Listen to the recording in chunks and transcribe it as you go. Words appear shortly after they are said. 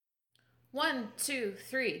1, 2,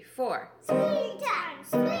 3, 4. Screen time,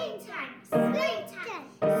 screen time, screen time,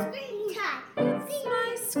 screen time. It's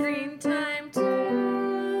my screen time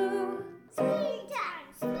too. Screen time,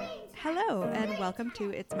 screen time. Hello, and welcome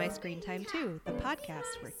to It's My Screen Time Too, the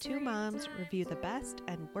podcast where two moms review the best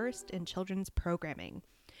and worst in children's programming.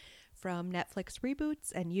 From Netflix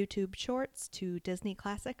reboots and YouTube shorts to Disney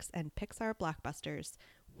classics and Pixar blockbusters,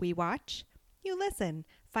 we watch, you listen.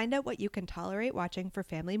 Find out what you can tolerate watching for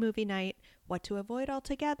family movie night, what to avoid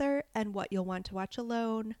altogether, and what you'll want to watch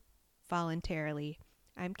alone, voluntarily.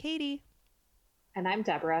 I'm Katie. And I'm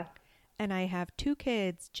Deborah. And I have two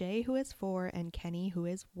kids, Jay, who is 4, and Kenny, who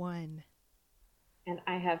is 1. And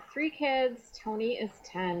I have 3 kids. Tony is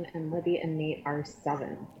 10, and Libby and Nate are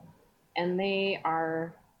 7. And they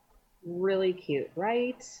are really cute,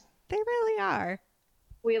 right? They really are.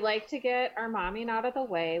 We like to get our momming out of the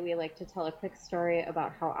way. We like to tell a quick story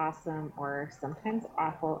about how awesome or sometimes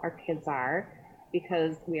awful our kids are,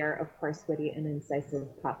 because we are, of course, witty and incisive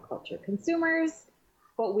pop culture consumers,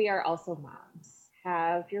 but we are also moms.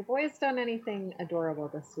 Have your boys done anything adorable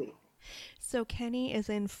this week? So Kenny is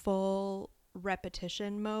in full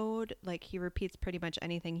repetition mode. Like, he repeats pretty much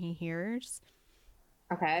anything he hears.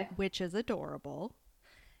 Okay. Which is adorable.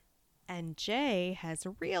 And Jay has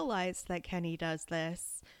realized that Kenny does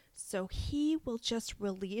this, so he will just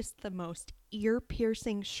release the most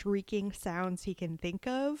ear-piercing shrieking sounds he can think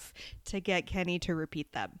of to get Kenny to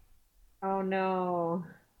repeat them. Oh, no.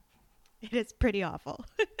 It is pretty awful.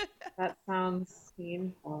 That sounds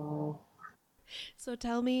painful. So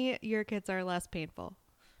tell me your kids are less painful.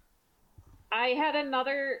 I had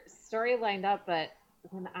another story lined up, but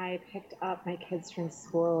when I picked up my kids from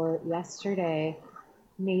school yesterday,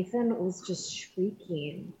 Nathan was just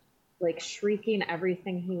shrieking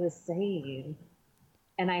everything he was saying.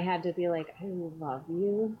 And I had to be like, I love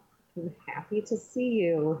you. I'm happy to see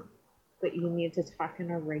you, but you need to talk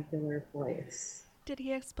in a regular voice. Did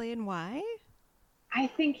he explain why? I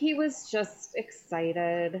think he was just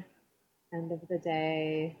excited. End of the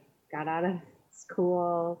day, got out of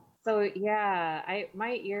school. So yeah,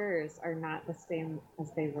 my ears are not the same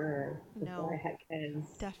as they were before I had kids.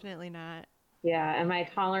 Definitely not. Yeah, and my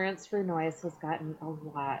tolerance for noise has gotten a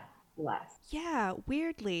lot less. Yeah,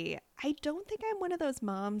 weirdly. I don't think I'm one of those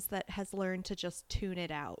moms that has learned to just tune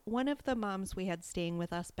it out. One of the moms we had staying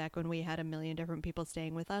with us back when we had a million different people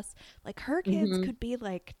staying with us, like, her kids could be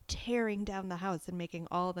like tearing down the house and making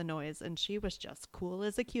all the noise, and she was just cool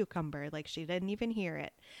as a cucumber. Like, she didn't even hear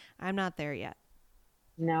it. I'm not there yet.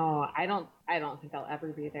 No, I don't think I'll ever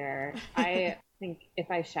be there. I think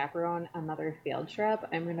if I chaperone another field trip,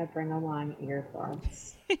 I'm going to bring along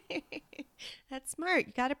earphones. That's smart.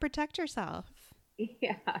 You got to protect yourself.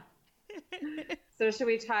 Yeah. So should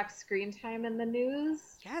we talk screen time in the news?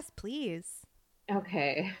 Yes, please.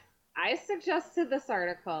 Okay. I suggested this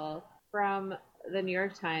article from the New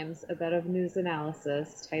York Times, a bit of news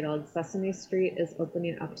analysis, titled "Sesame Street is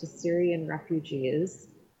Opening Up to Syrian Refugees."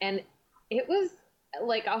 And it was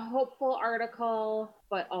like a hopeful article,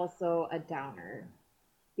 but also a downer,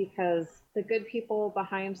 because the good people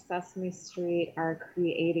behind Sesame Street are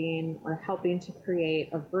creating or helping to create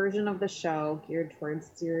a version of the show geared towards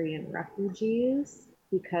Syrian refugees,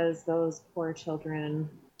 because those poor children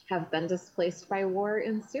have been displaced by war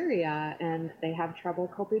in Syria and they have trouble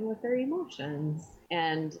coping with their emotions.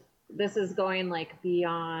 And this is going like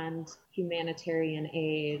beyond humanitarian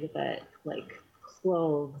aid that like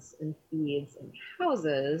clothes and feeds and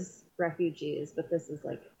houses refugees, but this is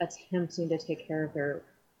like attempting to take care of their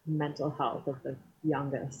mental health of the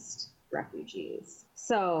youngest refugees.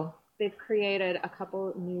 So they've created a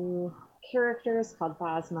couple new characters called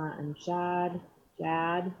Basma and Jad,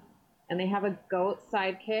 and they have a goat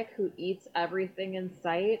sidekick who eats everything in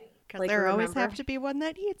sight. Because there always have to be one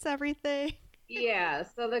that eats everything. Yeah,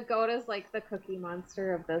 so the goat is like the Cookie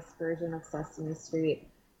Monster of this version of Sesame Street.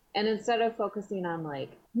 And instead of focusing on like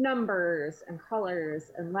numbers and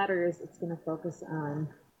colors and letters, it's going to focus on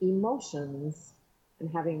emotions and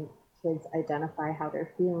having kids identify how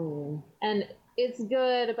they're feeling. And it's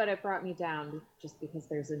good, but it brought me down just because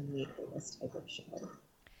there's a need for this type of show.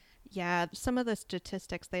 Yeah, some of the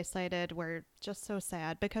statistics they cited were just so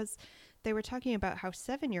sad, because they were talking about how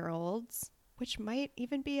 7-year-olds, which might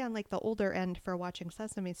even be on like the older end for watching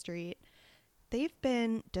Sesame Street, they've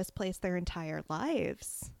been displaced their entire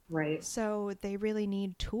lives. Right. So they really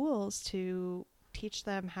need tools to teach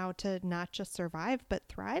them how to not just survive, but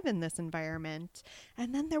thrive in this environment.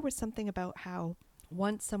 And then there was something about how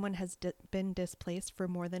once someone has been displaced for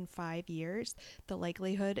more than 5 years, the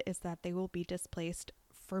likelihood is that they will be displaced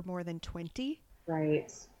for more than 20.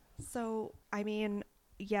 Right. So, I mean,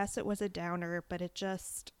 yes, it was a downer, but it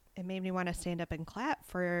just it made me want to stand up and clap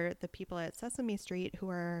for the people at Sesame Street who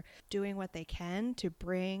are doing what they can to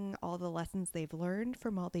bring all the lessons they've learned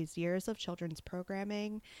from all these years of children's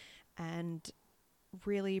programming and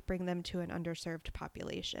really bring them to an underserved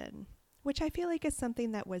population, which I feel like is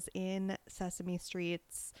something that was in Sesame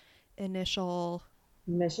Street's initial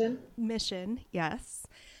mission, yes.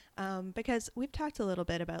 Because we've talked a little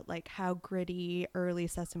bit about like how gritty early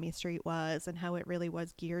Sesame Street was and how it really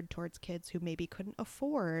was geared towards kids who maybe couldn't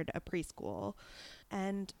afford a preschool.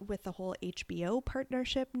 And with the whole HBO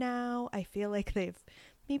partnership now, I feel like they've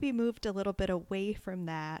maybe moved a little bit away from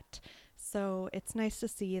that. So it's nice to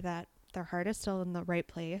see that their heart is still in the right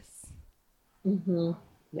place. Mm-hmm.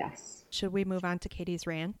 Yes. Should we move on to Katie's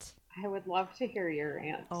rant? I would love to hear your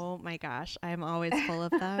rant. Oh my gosh, I'm always full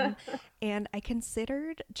of them. And I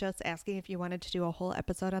considered just asking if you wanted to do a whole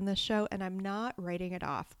episode on this show, and I'm not writing it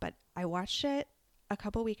off, but I watched it a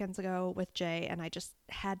couple weekends ago with Jay, and I just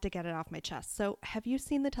had to get it off my chest. So have you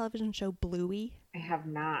seen the television show Bluey? I have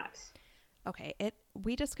not. Okay,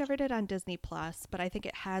 we discovered it on Disney Plus, but I think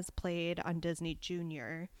it has played on Disney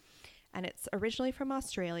Junior. And it's originally from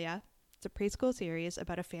Australia. It's a preschool series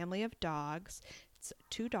about a family of dogs. It's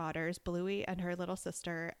 2 daughters, Bluey and her little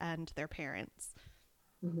sister, and their parents.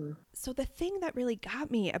 Mm-hmm. So the thing that really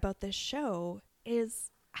got me about this show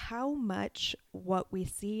is how much what we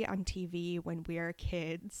see on TV when we are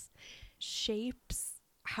kids shapes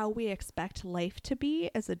how we expect life to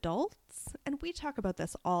be as adults. And we talk about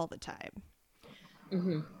this all the time.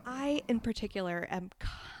 Mm-hmm. I, in particular, am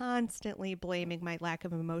constantly blaming my lack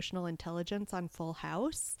of emotional intelligence on Full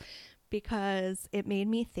House, because it made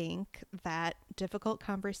me think that difficult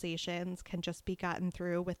conversations can just be gotten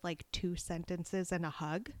through with like 2 sentences and a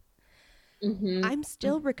hug. Mm-hmm. I'm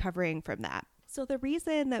still recovering from that. So the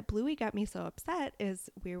reason that Bluey got me so upset is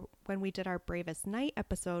when we did our Bravest Night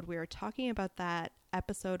episode, we were talking about that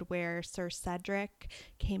episode where Sir Cedric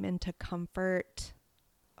came in to comfort,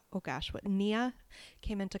 Nia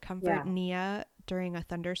came in to comfort Nia during a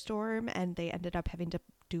thunderstorm, and they ended up having to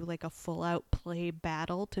do like a full out play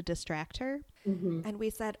battle to distract her. Mm-hmm. And we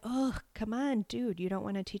said, oh, come on, dude, you don't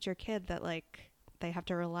want to teach your kid that like they have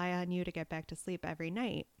to rely on you to get back to sleep every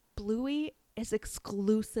night. Bluey is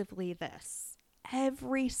exclusively this.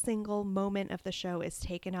 Every single moment of the show is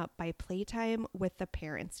taken up by playtime with the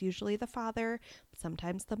parents, usually the father,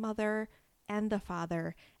 sometimes the mother and the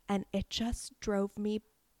father. And it just drove me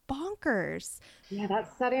bonkers. Yeah,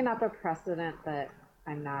 that's setting up a precedent that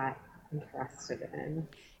I'm not interested in.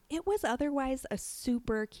 It was otherwise a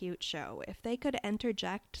super cute show. If they could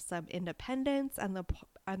interject some independence on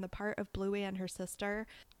the part of Bluey and her sister,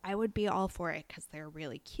 I would be all for it, because they're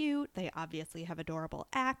really cute. They obviously have adorable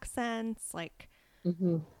accents. Like,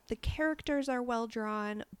 the characters are well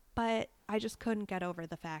drawn, but I just couldn't get over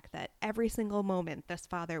the fact that every single moment this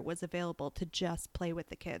father was available to just play with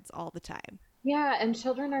the kids all the time. Yeah, and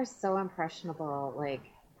children are so impressionable. Like,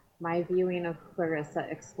 my viewing of Clarissa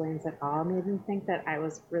Explains It All made me think that I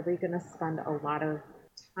was really going to spend a lot of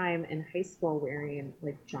time in high school wearing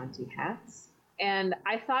like jaunty hats. And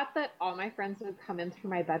I thought that all my friends would come in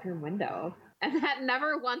through my bedroom window. And that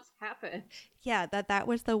never once happened. Yeah, that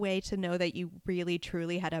was the way to know that you really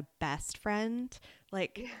truly had a best friend.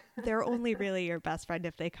 Like, they're only really your best friend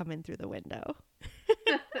if they come in through the window.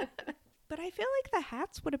 But I feel like the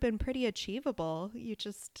hats would have been pretty achievable. You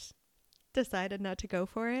just decided not to go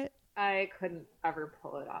for it. I couldn't ever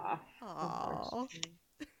pull it off. Aww.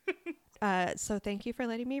 So thank you for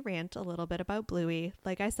letting me rant a little bit about Bluey.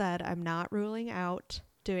 Like I said, I'm not ruling out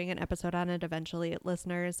doing an episode on it eventually.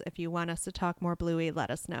 Listeners, if you want us to talk more Bluey,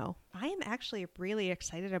 let us know. I am actually really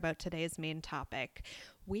excited about today's main topic.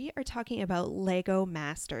 We are talking about Lego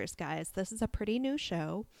Masters, guys. This is a pretty new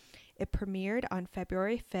show. It premiered on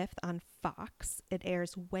February 5th on Fox. It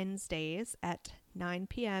airs Wednesdays at 9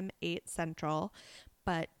 p.m., 8 Central,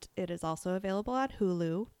 but it is also available on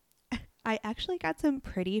Hulu. I actually got some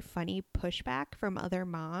pretty funny pushback from other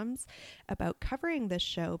moms about covering this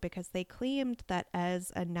show because they claimed that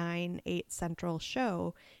as a 9, 8 Central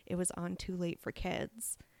show, it was on too late for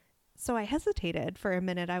kids. So I hesitated for a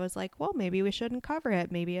minute. I was like, well, maybe we shouldn't cover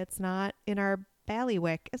it. Maybe it's not in our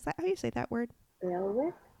bailiwick. Is that how you say that word?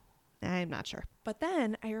 Bailiwick? I'm not sure. But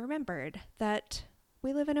then I remembered that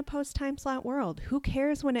we live in a post-time slot world. Who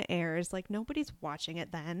cares when it airs? Like, nobody's watching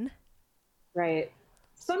it then. Right.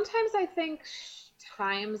 Sometimes I think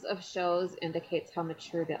times of shows indicates how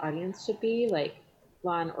mature the audience should be. Like,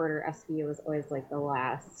 Law & Order SVU was always, like, the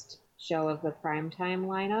last show of the primetime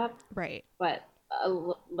lineup. Right. But,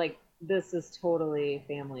 like, this is totally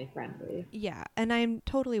family friendly. Yeah, and I'm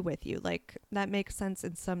totally with you. Like, that makes sense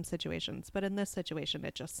in some situations, but in this situation,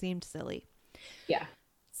 it just seemed silly. Yeah.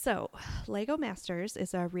 So, Lego Masters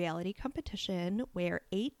is a reality competition where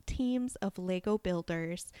 8 teams of Lego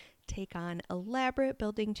builders take on elaborate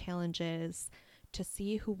building challenges to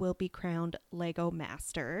see who will be crowned Lego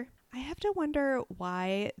Master. I have to wonder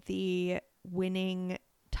why the winning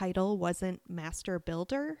title wasn't Master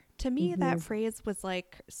Builder. To me, that phrase was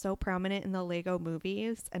like so prominent in the Lego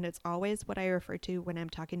movies, and it's always what I refer to when I'm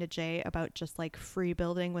talking to Jay about just like free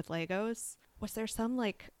building with Legos. Was there some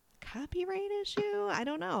like copyright issue? I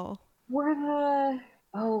don't know.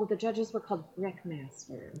 The judges were called Brick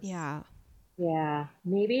Masters. Yeah. Yeah.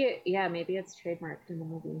 Maybe it's trademarked in the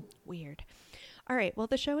movie. Weird. All right. Well,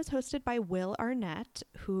 the show is hosted by Will Arnett,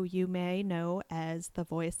 who you may know as the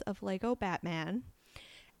voice of Lego Batman.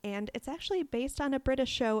 And it's actually based on a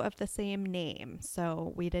British show of the same name.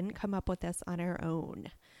 So we didn't come up with this on our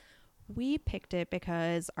own. We picked it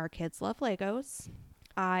because our kids love Legos.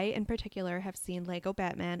 I, in particular, have seen Lego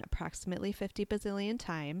Batman approximately 50 bazillion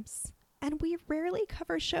times. And we rarely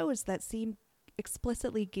cover shows that seem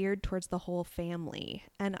explicitly geared towards the whole family.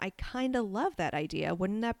 And I kind of love that idea.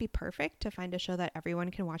 Wouldn't that be perfect to find a show that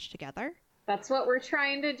everyone can watch together? That's what we're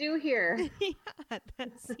trying to do here. Yeah,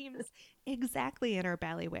 that seems exactly in our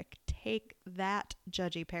bailiwick. Take that,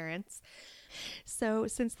 judgy parents. So,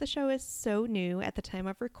 since the show is so new, at the time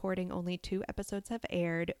of recording, only 2 episodes have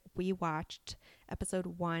aired. We watched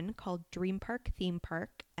episode 1 called Dream Park Theme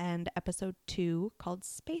Park and episode 2 called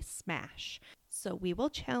Space Smash. So, we will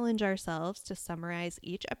challenge ourselves to summarize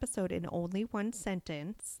each episode in only 1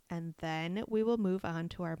 sentence, and then we will move on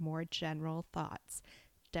to our more general thoughts.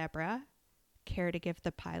 Deborah, care to give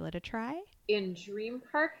the pilot a try? In Dream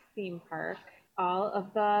Park Theme Park, all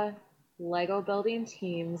of the Lego building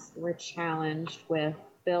teams were challenged with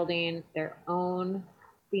building their own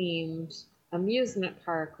themed amusement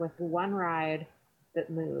park with 1 ride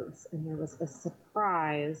that moves. And there was a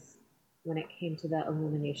surprise when it came to the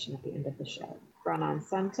illumination at the end of the show. Run-on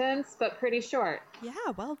sentence, but pretty short.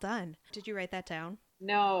 Yeah, well done. Did you write that down?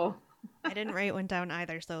 No. I didn't write one down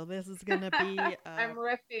either, so this is going to be I'm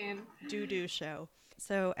riffing. doo-doo show.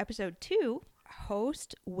 So episode 2,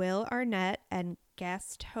 host Will Arnett and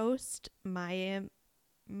guest host Mayim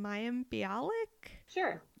Bialik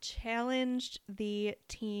Sure. challenged the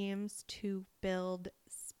teams to build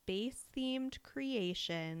space-themed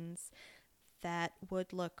creations that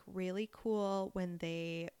would look really cool when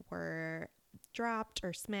they were dropped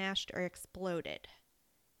or smashed or exploded.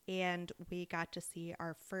 And we got to see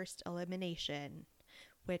our first elimination,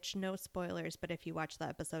 which no spoilers, but if you watch the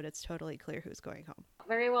episode, it's totally clear who's going home.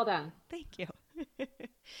 Very well done. Thank you.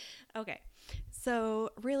 Okay, so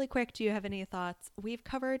really quick, do you have any thoughts? We've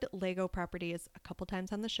covered Lego properties a couple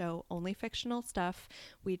times on the show, only fictional stuff.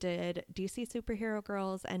 We did DC Superhero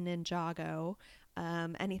Girls and Ninjago.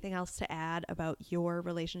 Anything else to add about your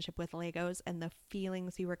relationship with Legos and the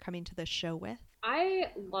feelings you were coming to the show with?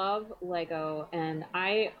 I love Lego, and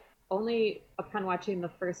I only, upon watching the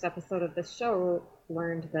first episode of this show,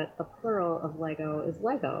 learned that the plural of Lego is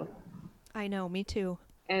Lego. I know, me too.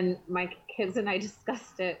 And my kids and I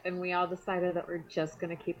discussed it, and we all decided that we're just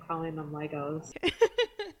going to keep calling them Legos.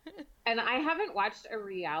 And I haven't watched a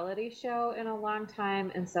reality show in a long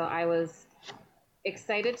time, and so I was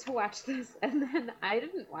excited to watch this, and then I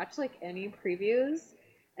didn't watch like any previews,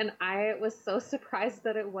 and I was so surprised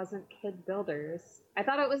that it wasn't Kid Builders. I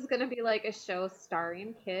thought it was going to be like a show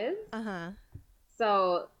starring kids.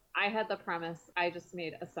 So I had the premise. I just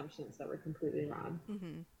made assumptions that were completely wrong.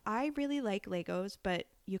 Mm-hmm. I really like Legos, but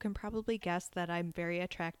you can probably guess that I'm very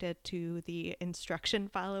attracted to the instruction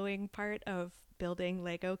following part of building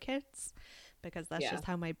Lego kits, because that's just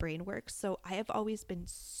how my brain works. So I have always been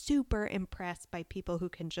super impressed by people who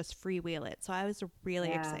can just freewheel it. So I was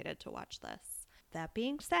really excited to watch this. That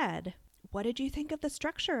being said, what did you think of the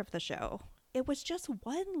structure of the show? It was just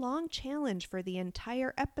one long challenge for the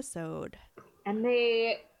entire episode. And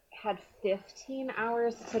they had 15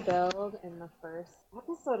 hours to build in the first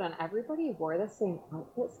episode, and everybody wore the same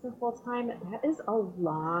outfits the whole time. That is a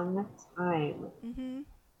long time. Mm-hmm.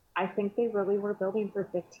 I think they really were building for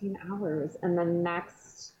 15 hours. And the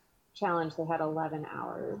next challenge, they had 11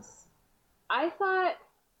 hours. I thought,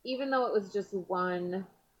 even though it was just one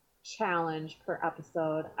challenge per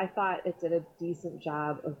episode, I thought it did a decent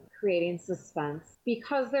job of creating suspense,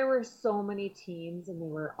 because there were so many teams and they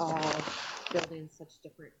were all building such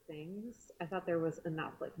different things. I thought there was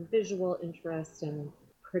enough like visual interest and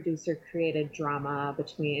producer created drama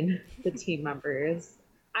between the team members.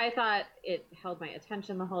 I thought it held my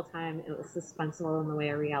attention the whole time. It was suspenseful in the way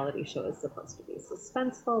a reality show is supposed to be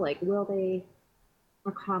suspenseful. Like, will they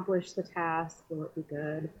accomplish the task? Will it be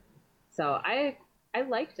good? So I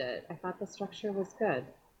liked it. I thought the structure was good.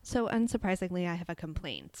 So unsurprisingly, I have a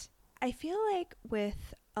complaint. I feel like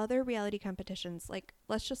with other reality competitions, like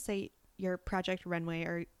let's just say your Project Runway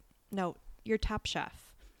or no, your Top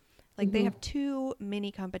Chef. Like they have 2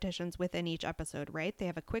 mini competitions within each episode, right? They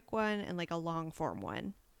have a quick one and like a long form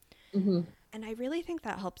one. And I really think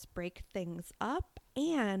that helps break things up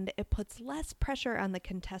and it puts less pressure on the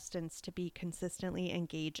contestants to be consistently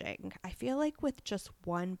engaging. I feel like with just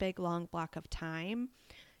one big long block of time,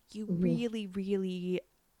 you really, really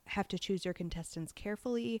have to choose your contestants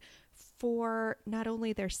carefully for not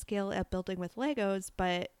only their skill at building with Legos,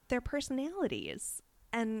 but their personalities.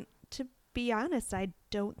 And to be honest, I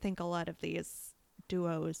don't think a lot of these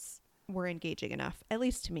duos were engaging enough, at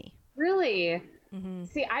least to me. Really?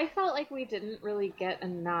 See, I felt like we didn't really get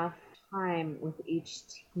enough time with each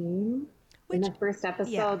team. In the first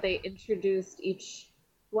episode, they introduced each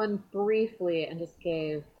one briefly and just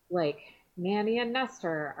gave, like, Manny and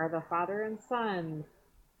Nestor are the father and son.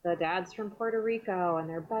 The dad's from Puerto Rico and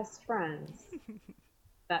they're best friends.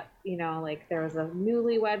 That, you know, like there was a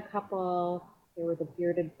newlywed couple. There were the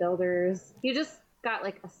bearded builders. You just got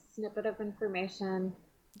like a snippet of information.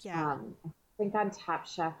 Yeah. I think on Top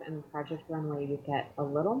Chef and Project Runway, you get a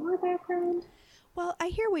little more background. Well, I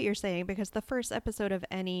hear what you're saying because the first episode of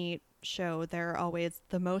any show, there are always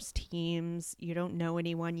the most teams. You don't know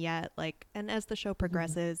anyone yet. Like, and as the show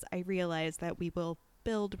progresses, I realize that we will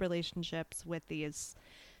build relationships with these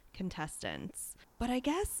contestants. But I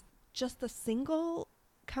guess just the single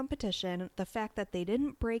competition, the fact that they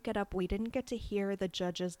didn't break it up, we didn't get to hear the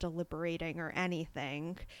judges deliberating or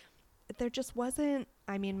anything. There just wasn't,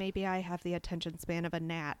 I mean, maybe I have the attention span of a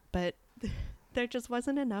gnat, but there just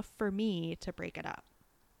wasn't enough for me to break it up.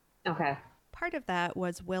 Okay. Part of that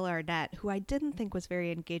was Will Arnett, who I didn't think was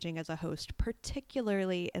very engaging as a host,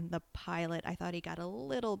 particularly in the pilot. I thought he got a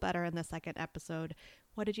little better in the second episode.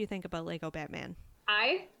 What did you think about Lego Batman?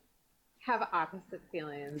 I have opposite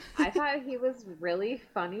feelings. I thought he was really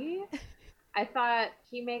funny. I thought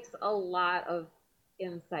he makes a lot of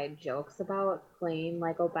inside jokes about playing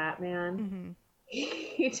Lego Batman.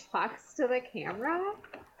 He talks to the camera,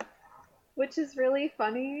 which is really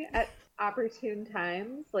funny at opportune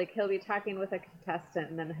times. Like he'll be talking with a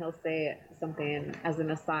contestant and then he'll say something as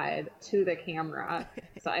an aside to the camera.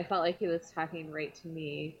 So I felt like he was talking right to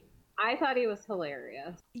me. I thought he was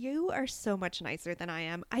hilarious. You are so much nicer than I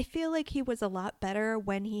am. I feel like he was a lot better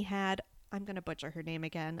when he had, I'm going to butcher her name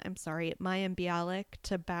again, I'm sorry, Mayim Bialik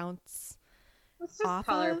to bounce Let's just off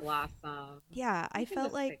call her of. Blossom. Yeah, I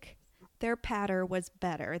felt like their patter was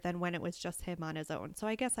better than when it was just him on his own. So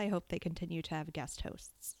I guess I hope they continue to have guest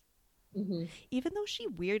hosts. Even though she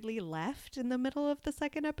weirdly left in the middle of the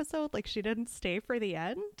second episode, like she didn't stay for the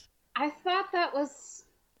end. I thought that was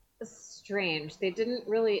strange. They didn't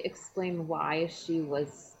really explain why she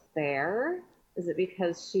was there. Is it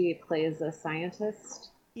because she plays a scientist?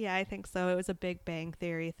 Yeah, I think so. It was a Big Bang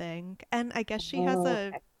Theory thing. And I guess she has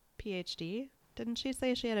a PhD. Didn't she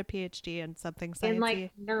say she had a PhD in something sciencey? In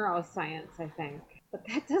like neuroscience, I think. But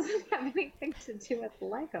that doesn't have anything to do with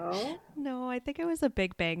Lego. No, I think it was a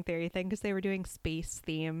Big Bang Theory thing because they were doing space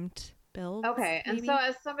themed builds. Okay, and maybe? so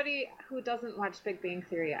as somebody who doesn't watch Big Bang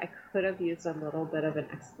Theory, I could have used a little bit of an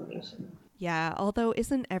explanation. Yeah, although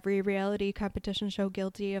isn't every reality competition show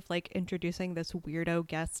guilty of like introducing this weirdo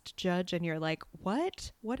guest judge and you're like,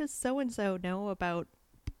 what? What does so-and-so know about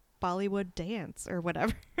Bollywood dance or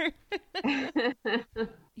whatever?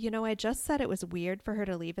 You know, I just said it was weird for her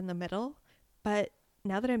to leave in the middle, but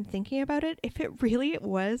now that I'm thinking about it, if it really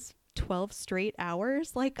was 12 straight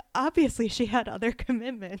hours, like obviously she had other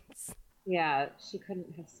commitments. Yeah, she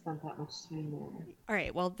couldn't have spent that much time there. All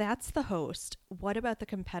right, well, that's the host. What about the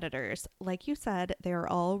competitors? Like you said, they're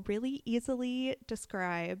all really easily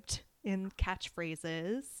described in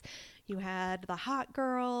catchphrases. You had the hot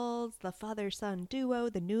girls, the father-son duo,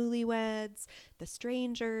 the newlyweds, the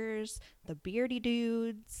strangers, the beardy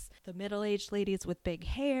dudes, the middle-aged ladies with big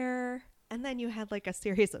hair. And then you had like a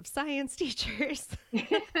series of science teachers.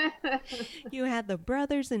 You had the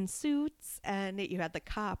brothers in suits, and you had the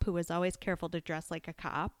cop who was always careful to dress like a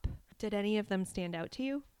cop. Did any of them stand out to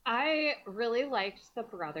you? I really liked the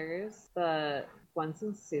brothers, the ones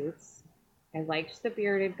in suits. I liked the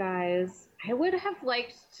bearded guys. I would have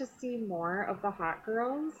liked to see more of the hot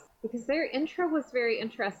girls because their intro was very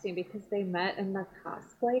interesting because they met in the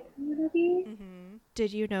cosplay community. Mm-hmm.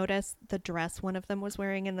 Did you notice the dress one of them was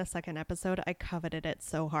wearing in the second episode? I coveted it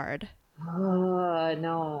so hard. Oh,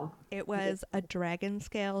 no. It was a dragon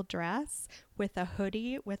scale dress with a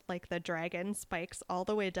hoodie with like the dragon spikes all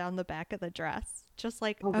the way down the back of the dress. Just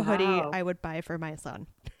like a hoodie I would buy for my son.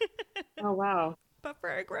 Oh, wow. But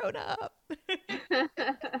for a grown up.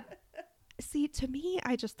 See, to me,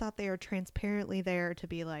 I just thought they were transparently there to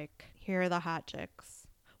be like, here are the hot chicks.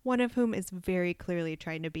 One of whom is very clearly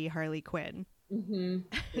trying to be Harley Quinn. Mm-hmm.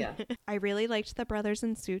 Yeah. I really liked the brothers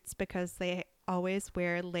in suits because they always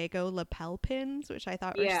wear Lego lapel pins, which I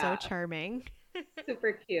thought were so charming.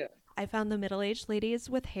 Super cute. I found the middle-aged ladies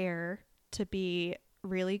with hair to be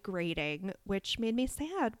really grating, which made me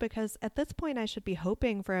sad because at this point I should be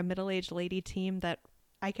hoping for a middle-aged lady team that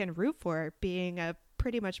I can root for, being a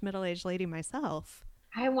pretty much middle-aged lady myself.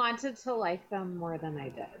 I wanted to like them more than I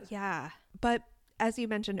did. Yeah, but as you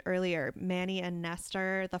mentioned earlier, Manny and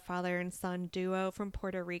Nestor, the father and son duo from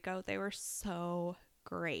Puerto Rico, they were so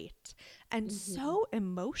great and so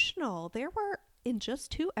emotional. There were, in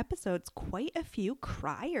just 2 episodes, quite a few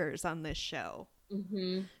criers on this show.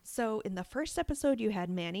 Mm-hmm. So in the first episode, you had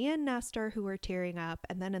Manny and Nestor who were tearing up.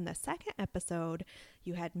 And then in the second episode,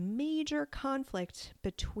 you had major conflict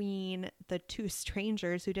between the 2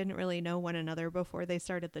 strangers who didn't really know one another before they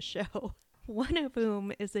started the show. One of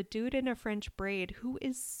whom is a dude in a French braid who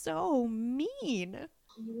is so mean.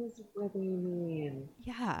 He was really mean.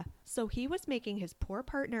 Yeah. So he was making his poor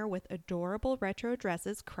partner with adorable retro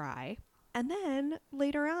dresses cry. And then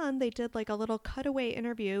later on, they did like a little cutaway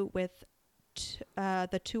interview with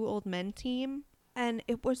the 2 old men team. And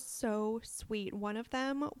it was so sweet. One of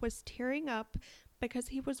them was tearing up because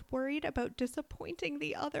he was worried about disappointing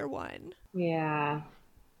the other one. Yeah.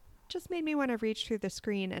 Just made me want to reach through the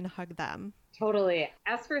screen and hug them. Totally.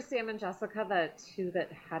 As for Sam and Jessica, the 2 that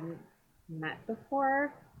hadn't met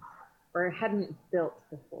before or hadn't built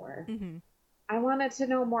before, I wanted to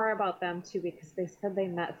know more about them too because they said they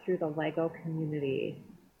met through the Lego community.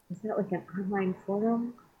 Is that like an online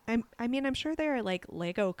forum? I'm sure there are like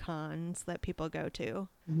Lego cons that people go to.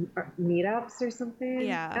 Or meetups or something?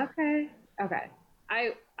 Yeah. Okay.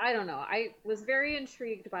 I don't know. I was very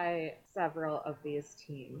intrigued by several of these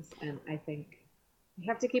teams, and I think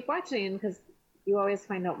you have to keep watching because you always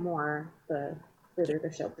find out more the further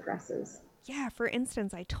the show progresses. Yeah, for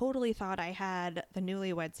instance, I totally thought I had the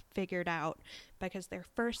newlyweds figured out because their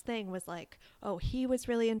first thing was like, oh, he was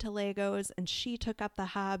really into Legos and she took up the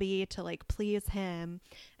hobby to like please him.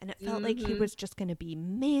 And it felt like he was just going to be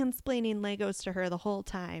mansplaining Legos to her the whole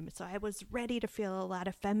time. So I was ready to feel a lot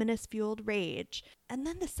of feminist fueled rage. And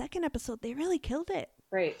then the second episode, they really killed it.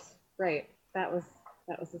 Right. That was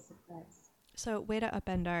a surprise. So way to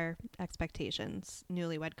upend our expectations,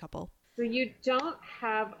 newlywed couple. So you don't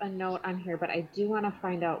have a note on here, but I do want to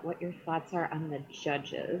find out what your thoughts are on the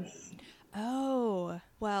judges. Oh,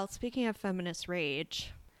 well, speaking of feminist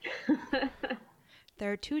rage,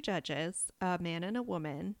 there are 2 judges, a man and a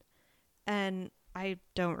woman, and I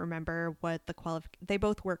don't remember what the they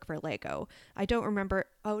both work for Lego. I don't remember.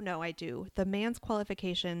 Oh, no, I do. The man's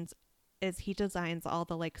qualifications is he designs all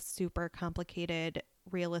the like super complicated,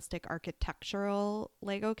 realistic architectural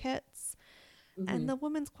Lego kits. And the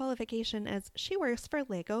woman's qualification is she works for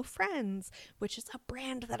Lego Friends, which is a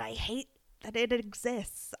brand that I hate that it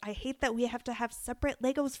exists. I hate that we have to have separate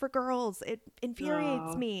Legos for girls. It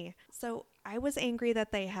infuriates me. So I was angry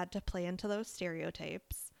that they had to play into those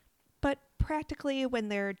stereotypes. But practically when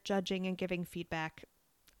they're judging and giving feedback,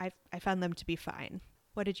 I found them to be fine.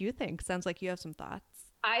 What did you think? Sounds like you have some thoughts.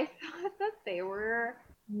 I thought that they were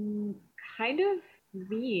kind of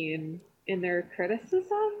mean in their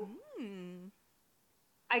criticism.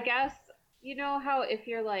 I guess, you know how if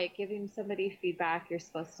you're like giving somebody feedback, you're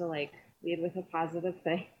supposed to like lead with a positive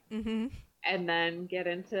thing and then get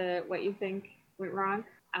into what you think went wrong.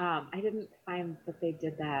 I didn't find that they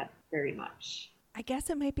did that very much. I guess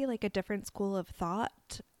it might be like a different school of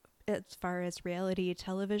thought as far as reality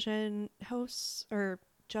television hosts or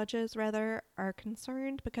judges rather are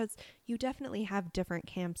concerned, because you definitely have different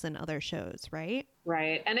camps in other shows, right?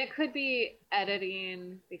 Right. And it could be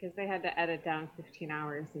editing because they had to edit down 15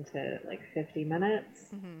 hours into like 50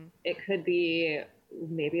 minutes. It could be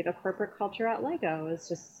maybe the corporate culture at Lego is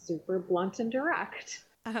just super blunt and direct.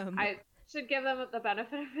 I should give them the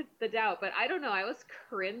benefit of the doubt, but I don't know. I was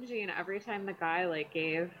cringing every time the guy like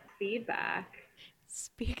gave feedback.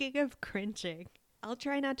 Speaking of cringing, I'll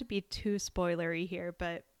try not to be too spoilery here,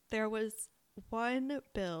 but there was one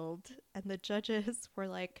build and the judges were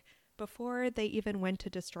like, before they even went to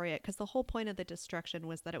destroy it, because the whole point of the destruction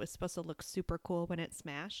was that it was supposed to look super cool when it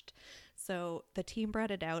smashed. So the team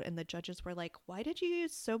brought it out and the judges were like, why did you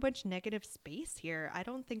use so much negative space here? I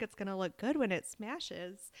don't think it's going to look good when it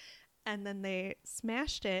smashes. And then they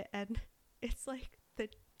smashed it, and it's like the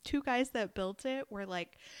 2 guys that built it were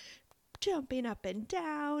like jumping up and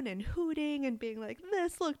down and hooting and being like,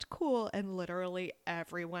 this looked cool. And literally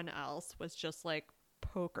everyone else was just like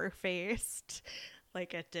poker faced.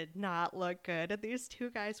 Like, it did not look good. And these two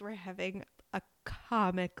guys were having a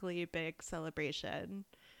comically big celebration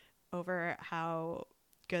over how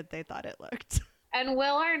good they thought it looked. And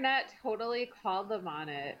Will Arnett totally called them on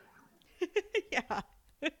it. Yeah.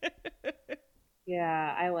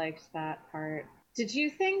 Yeah, I liked that part. Did you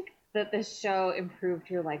think that this show improved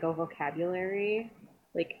your Lego vocabulary?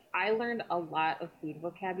 Like, I learned a lot of food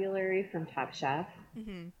vocabulary from Top Chef.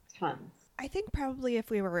 hmm Tons. I think probably if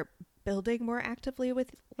we were building more actively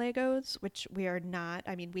with Legos, which we are not,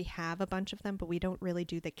 I mean, we have a bunch of them, but we don't really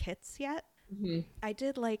do the kits yet. Mm-hmm. I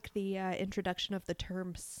did like the introduction of the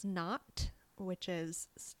term snot, which is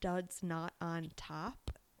studs not on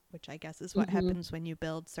top, which I guess is what Mm-hmm. happens when you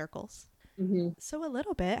build circles. Mm-hmm. So a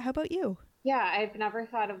little bit. How about you? Yeah, I've never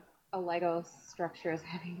thought of a Lego structure as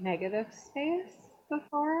having negative space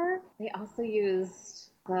before. They also used,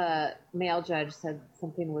 the male judge said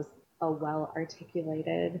something was a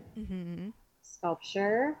well-articulated Mm-hmm.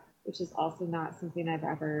 sculpture, which is also not something I've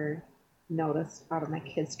ever noticed out of my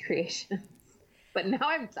kids' creations. But now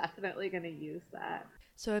I'm definitely going to use that.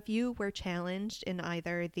 So if you were challenged in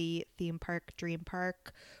either the theme park, dream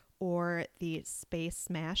park, or the space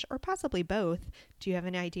smash, or possibly both, do you have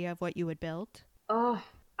an idea of what you would build? Oh,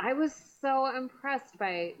 I was so impressed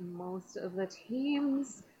by most of the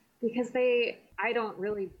teams because I don't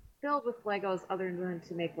really build with Legos other than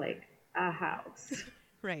to make like a house,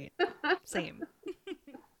 Right. Same.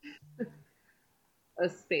 a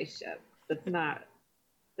spaceship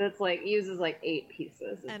that's like uses like 8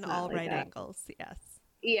 pieces. It's And not all like right that. angles, yes.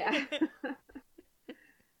 Yeah.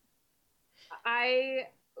 I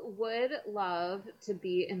would love to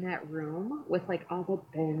be in that room with like all the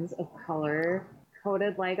bins of color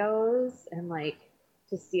coded Legos and like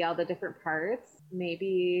to see all the different parts.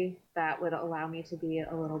 Maybe that would allow me to be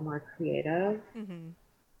a little more creative. Mm-hmm.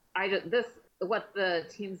 What the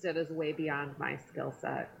teams did is way beyond my skill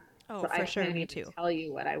set. Oh, So for I sure, can't me even too. tell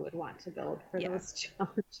you what I would want to build for Yeah. those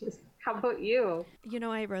challenges. How about you? You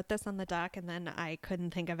know, I wrote this on the doc and then I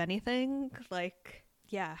couldn't think of anything. Like,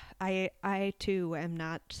 yeah, I too am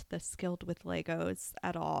not the skilled with Legos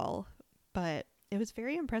at all, but it was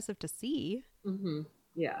very impressive to see. Mm-hmm.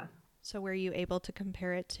 Yeah. So were you able to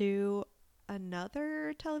compare it to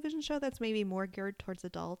another television show that's maybe more geared towards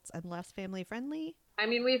adults and less family friendly? I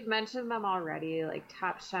mean, we've mentioned them already, like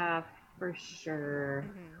Top Chef for sure,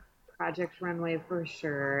 Project Runway for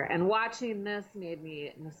sure. And watching this made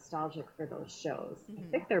me nostalgic for those shows. I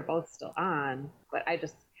think they're both still on, but I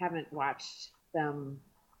just haven't watched them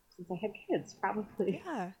since I had kids, probably.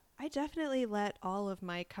 Yeah, I definitely let all of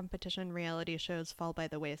my competition reality shows fall by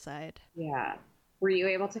the wayside. Yeah. Were you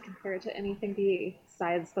able to compare it to anything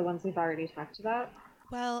besides the ones we've already talked about?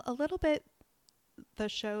 Well, a little bit the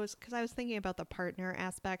shows, because I was thinking about the partner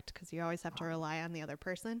aspect, because you always have to rely on the other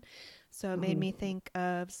person. So it made me think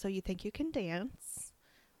of So You Think You Can Dance,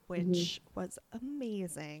 which was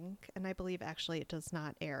amazing. And I believe actually it does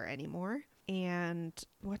not air anymore. And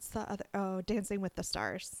what's the other? Oh, Dancing with the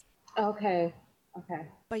Stars. Okay.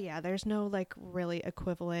 But yeah, there's no like really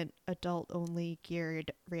equivalent adult only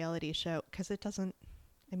geared reality show because it doesn't,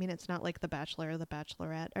 I mean, it's not like The Bachelor or The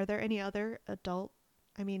Bachelorette. Are there any other adult,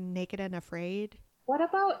 I mean, Naked and Afraid? What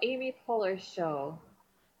about Amy Poehler's show?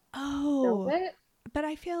 Oh, Build it? but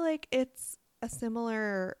I feel like it's a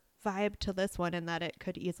similar vibe to this one in that it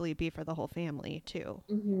could easily be for the whole family too.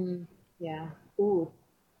 Mm-hmm. Yeah. Ooh,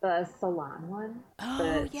 the salon one.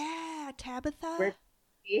 Oh, yeah, Tabitha. Where-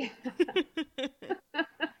 Yeah.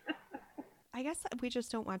 I guess we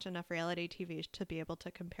just don't watch enough reality TV to be able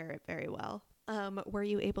to compare it very well. Were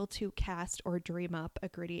you able to cast or dream up a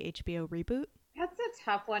gritty HBO reboot? That's a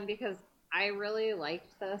tough one because I really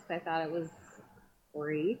liked this. I thought it was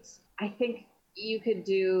great. I think you could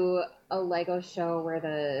do a Lego show where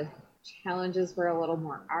the challenges were a little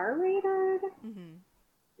more R-rated,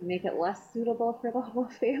 make it less suitable for the whole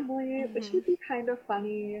family, which would be kind of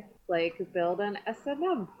funny. Like build an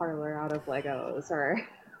S&M parlor out of Legos or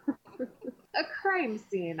a crime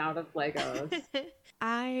scene out of Legos.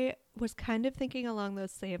 I was kind of thinking along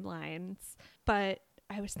those same lines, but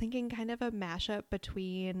I was thinking kind of a mashup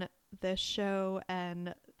between this show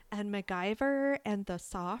and MacGyver and the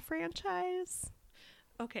Saw franchise.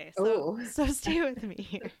 Okay, so Ooh. so stay with me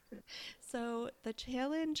here. So the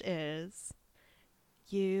challenge is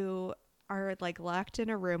you are like locked in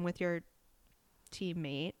a room with your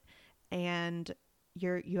teammate and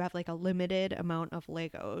you have like a limited amount of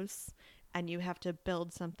Legos and you have to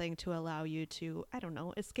build something to allow you to, I don't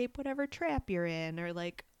know, escape whatever trap you're in or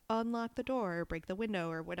like unlock the door or break the window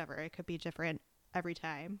or whatever. It could be different every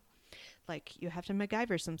time. Like you have to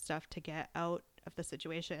MacGyver some stuff to get out of the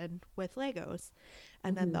situation with Legos.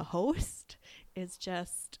 And then the host is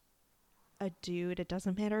just a dude, it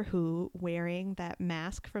doesn't matter who, wearing that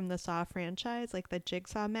mask from the Saw franchise, like the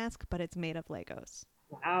Jigsaw mask, but it's made of Legos.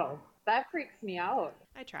 Wow, that freaks me out.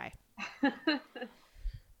 I try.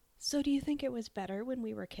 So do you think it was better when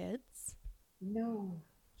we were kids? No.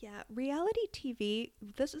 Yeah, reality TV,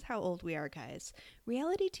 this is how old we are, guys.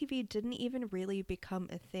 Reality TV didn't even really become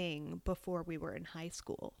a thing before we were in high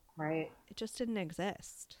school. Right. It just didn't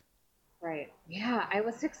exist. Right. Yeah, I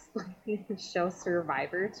was explaining the show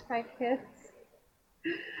Survivor to my kids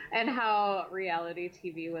and how reality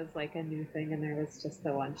TV was like a new thing and there was just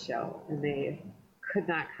the one show and they could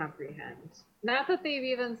not comprehend. Not that they've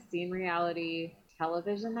even seen reality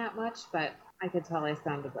television that much, but I could tell I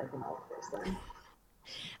sounded like an old person.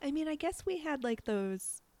 I mean, I guess we had like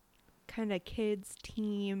those kind of kids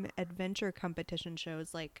team adventure competition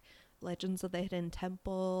shows like Legends of the Hidden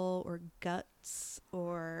Temple or Guts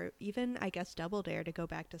or even, I guess, Double Dare, to go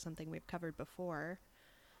back to something we've covered before.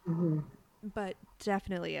 But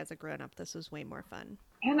definitely as a grown-up, this was way more fun.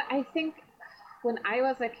 And I think when I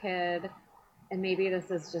was a kid, and maybe this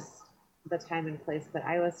is just the time and place that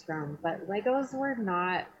I was from, but Legos were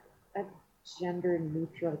not a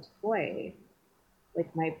gender-neutral toy.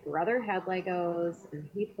 Like, my brother had Legos, and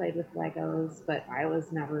he played with Legos, but I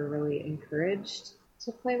was never really encouraged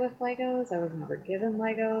to play with Legos. I was never given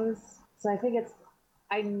Legos. So I think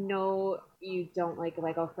I know you don't like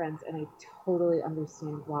Lego Friends, and I totally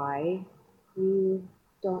understand why you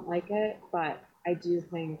don't like it, but I do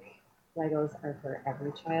think Legos are for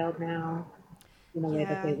every child now in a way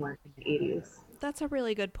that they weren't in the 80s. That's a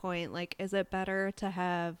really good point. Like, is it better to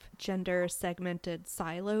have gender segmented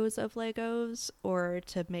silos of Legos or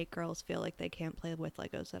to make girls feel like they can't play with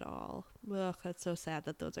Legos at all? Ugh, that's so sad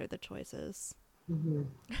that those are the choices.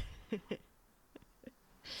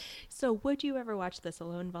 So would you ever watch this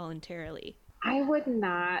alone voluntarily? I would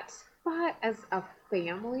not, but as a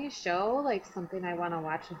family show, like something I want to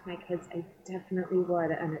watch with my kids, I definitely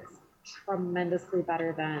would, and it's tremendously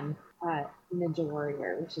better than Ninja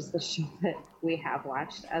Warrior, which is the show that we have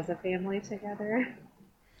watched as a family together.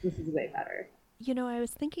 This is way better. You know, I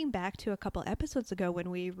was thinking back to a couple episodes ago when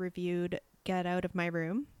we reviewed Get Out of My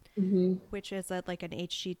Room, which is like an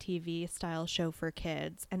HGTV style show for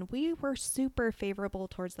kids. And we were super favorable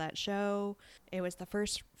towards that show. It was the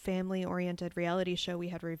first family oriented reality show we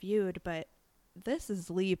had reviewed, but this is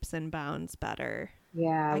leaps and bounds better.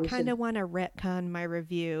 Yeah. I kind of want to retcon my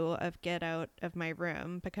review of Get Out of My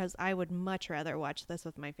Room because I would much rather watch this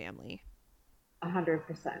with my family. 100%.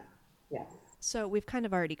 Yes. So we've kind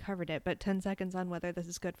of already covered it, but 10 seconds on whether this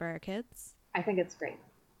is good for our kids. I think it's great.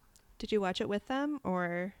 Did you watch it with them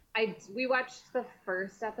or? We watched the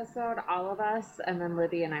first episode, all of us, and then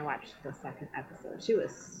Libby and I watched the second episode. She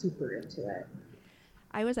was super into it.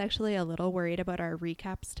 I was actually a little worried about our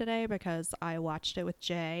recaps today because I watched it with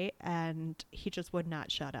Jay and he just would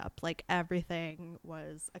not shut up. Like everything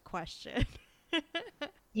was a question.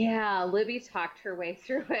 Yeah, Libby talked her way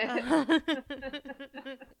through it.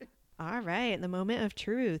 All right, the moment of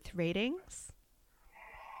truth. Ratings?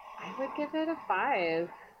 I would give it a 5.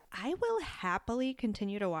 I will happily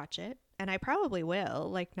continue to watch it, and I probably will,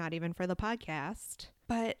 like not even for the podcast.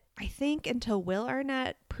 But I think until Will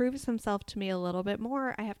Arnett proves himself to me a little bit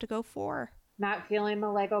more, I have to go 4. Not feeling the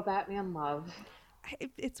Lego Batman love.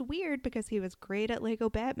 It's weird because he was great at Lego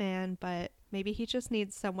Batman, but maybe he just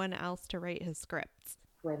needs someone else to write his scripts.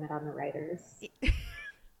 Blame it on the writers.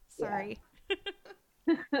 Sorry.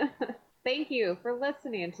 Thank you for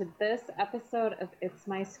listening to this episode of It's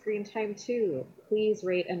My Screen Time Too. Please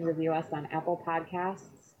rate and review us on Apple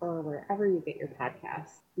Podcasts or wherever you get your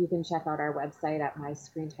podcasts. You can check out our website at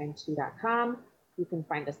myscreentime2.com. You can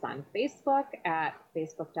find us on Facebook at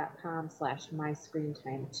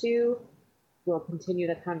facebook.com/myscreentime2. We'll continue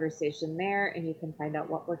the conversation there, and you can find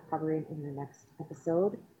out what we're covering in the next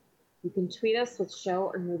episode. You can tweet us with show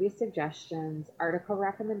or movie suggestions, article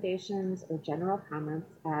recommendations, or general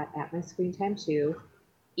comments at myscreentime2.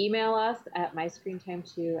 Email us at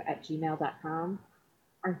myscreentime2@gmail.com.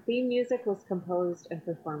 Our theme music was composed and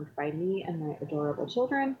performed by me and my adorable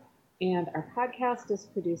children, and our podcast is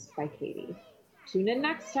produced by Katie. Tune in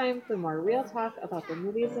next time for more real talk about the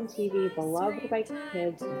movies and TV beloved by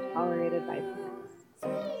kids and tolerated by parents.